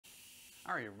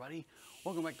All right, everybody,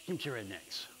 welcome back to Kimchi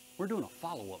Rednecks. We're doing a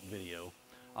follow-up video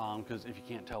because if you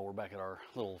can't tell, we're back at our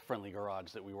little friendly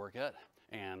garage that we work at,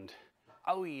 and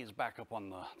Aoi is back up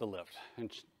on the lift,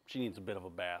 and she needs a bit of a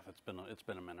bath. It's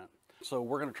been a minute. So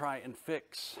we're gonna try and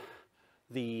fix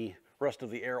the rest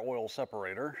of the air oil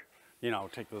separator. You know,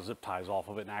 take the zip ties off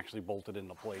of it and actually bolt it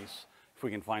into place. If we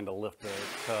can find a lift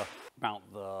to mount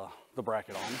the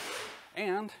bracket on.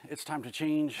 And it's time to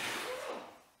change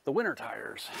the winter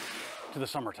tires to the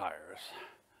summer tires.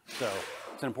 So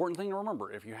it's an important thing to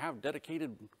remember. If you have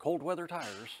dedicated cold weather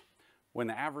tires, when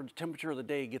the average temperature of the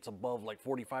day gets above like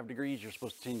 45 degrees, you're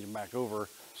supposed to change them back over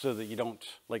so that you don't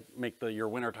like make your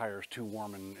winter tires too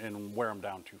warm and wear them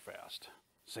down too fast.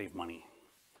 Save money.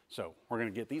 So we're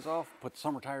gonna get these off, put the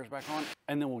summer tires back on,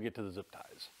 and then we'll get to the zip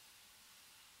ties.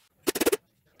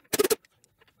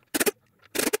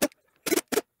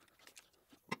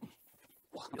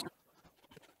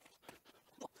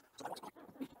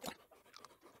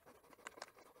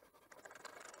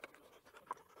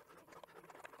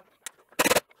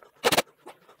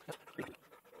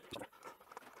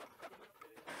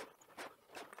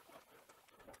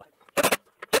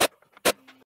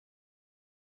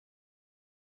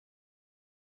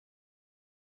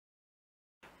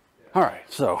 All right,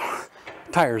 so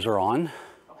tires are on.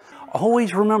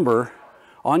 Always remember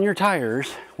on your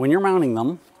tires, when you're mounting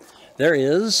them, there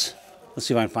is, let's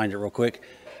see if I can find it real quick,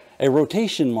 a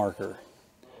rotation marker.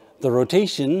 The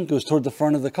rotation goes toward the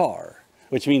front of the car,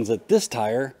 which means that this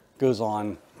tire goes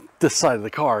on this side of the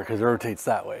car because it rotates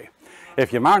that way.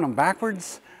 If you mount them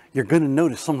backwards, you're gonna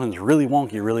notice something's really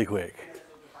wonky really quick.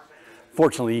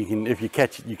 Fortunately, if you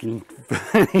catch it, you can,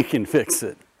 you can fix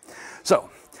it. So,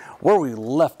 where we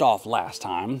left off last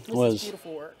time was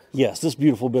beautiful work. Yes, this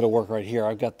beautiful bit of work right here.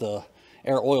 I've got the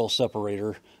air oil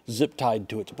separator zip tied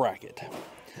to its bracket.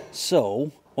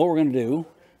 So what we're going to do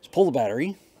is pull the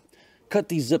battery, cut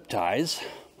these zip ties.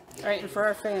 All right, and for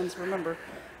our fans, remember,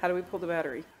 how do we pull the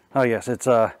battery? Oh yes, it's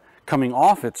coming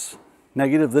off. It's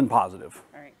negative then positive.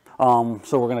 All right.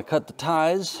 So we're going to cut the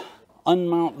ties,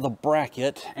 unmount the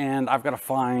bracket, and I've got to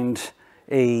find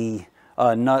a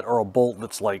nut or a bolt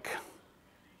that's like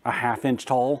a ½ inch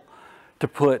tall to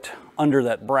put under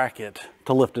that bracket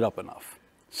to lift it up enough.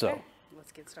 So okay,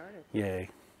 let's get started.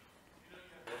 Yay.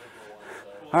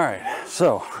 All right,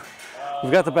 so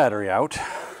we've got the battery out.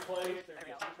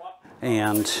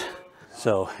 And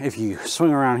so if you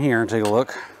swing around here and take a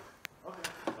look,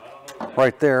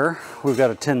 right there, we've got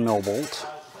a 10 mil bolt.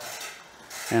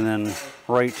 And then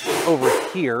right over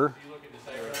here,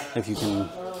 if you can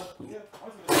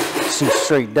see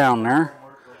straight down there,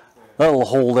 that little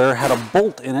hole there had a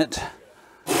bolt in it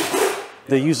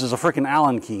that uses a freaking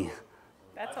Allen key.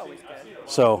 That's always good.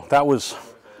 So that was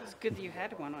It's good that you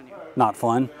had one on you. not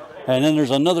fun. And then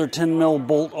there's another 10 mil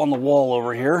bolt on the wall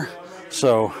over here.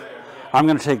 So I'm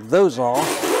going to take those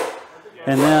off,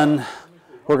 and then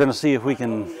we're going to see if we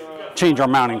can change our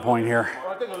mounting point here.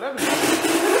 Are you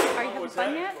having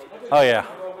fun yet? Oh yeah.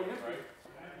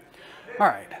 All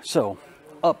right, so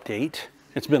update.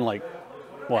 It's been like,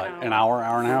 what, an hour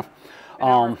and a half?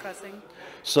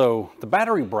 So the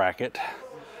battery bracket,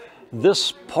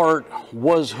 this part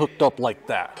was hooked up like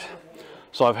that.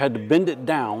 So I've had to bend it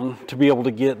down to be able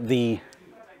to get the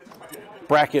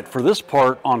bracket for this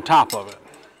part on top of it.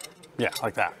 Yeah,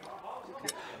 like that.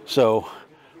 So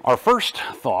our first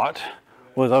thought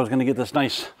was I was going to get this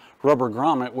nice rubber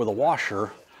grommet with a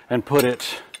washer and put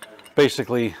it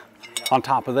basically on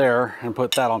top of there and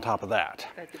put that on top of that.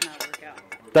 That did not work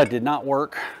out. That did not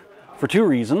work for two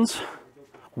reasons.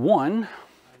 One,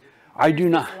 I do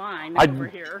not. Line over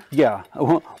here. Yeah.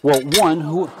 Well, one,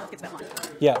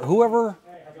 whoever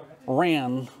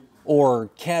ran or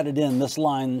catted in this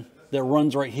line that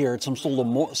runs right here, it's some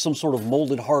sort of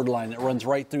molded hard line that runs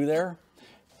right through there,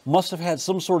 must have had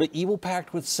some sort of evil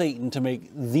pact with Satan to make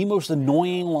the most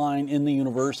annoying line in the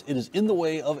universe. It is in the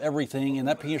way of everything, and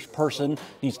that person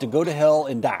needs to go to hell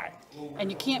and die.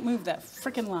 And you can't move that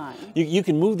freaking line. You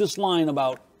can move this line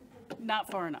about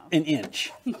not far enough. An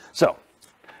inch. So,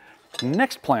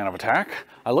 next plan of attack,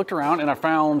 I looked around and I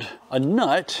found a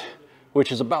nut,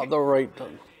 which is about the right,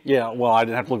 yeah, well, I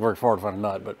didn't have to look very far to find a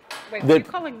nut, but wait, are you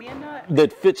calling me a nut?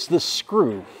 That fits this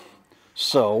screw.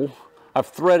 So, I've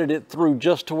threaded it through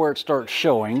just to where it starts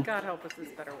showing. God help us, this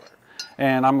better work.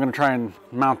 And I'm going to try and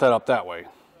mount that up that way.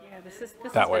 Yeah, this has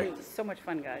been so much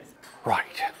fun, guys.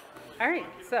 Right. All right,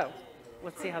 so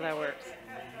let's see how that works.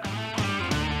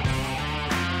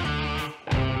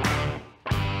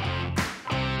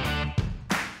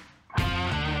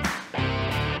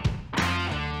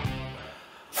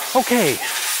 Okay,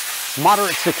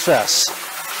 moderate success.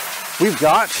 We've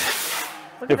got,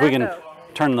 Look if at we that, can, though.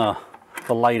 turn the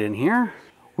light in here.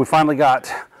 We finally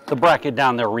got the bracket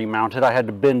down there remounted. I had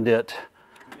to bend it,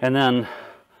 and then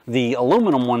the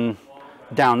aluminum one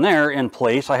down there in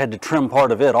place, I had to trim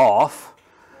part of it off.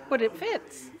 But it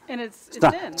fits, and it's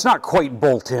in. It's not quite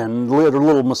bolt in. A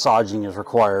little massaging is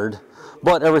required,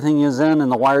 but everything is in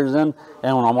and the wire's in.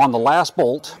 And when I'm on the last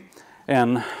bolt,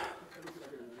 and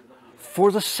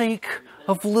for the sake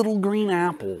of little green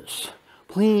apples,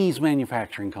 please,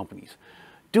 manufacturing companies,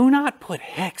 do not put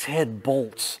hex head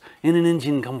bolts in an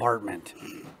engine compartment.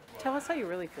 Tell us how you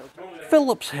really feel.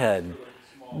 Phillips head,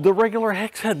 the regular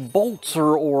hex head bolts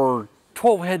or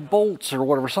 12 head bolts or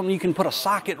whatever, something you can put a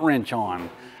socket wrench on.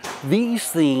 These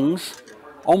things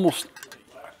almost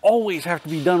always have to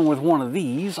be done with one of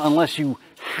these unless you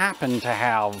happen to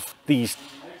have these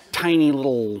tiny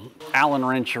little Allen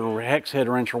wrench or hex head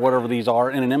wrench or whatever these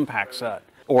are in an impact set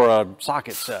or a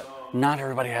socket set. Not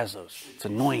everybody has those. It's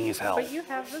annoying as hell. But you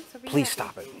have them, so please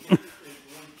stop it.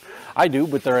 I do,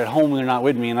 but they're at home and they're not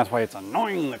with me, and that's why it's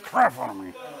annoying the crap out of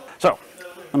me. So,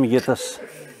 let me get this.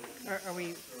 Are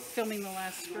we filming the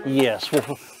last screw? Yes,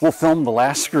 we'll film the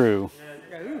last screw.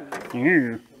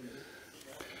 Yeah.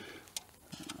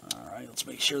 All right, let's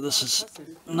make sure this is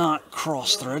not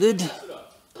cross-threaded.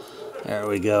 There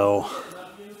we go.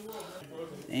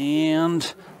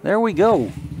 And there we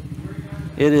go.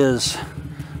 It is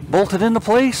bolted into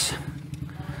place.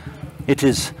 It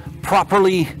is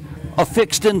properly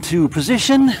affixed into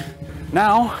position.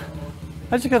 Now,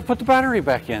 I just got to put the battery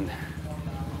back in.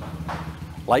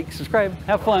 Like, subscribe,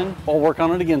 have fun. I'll work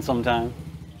on it again sometime.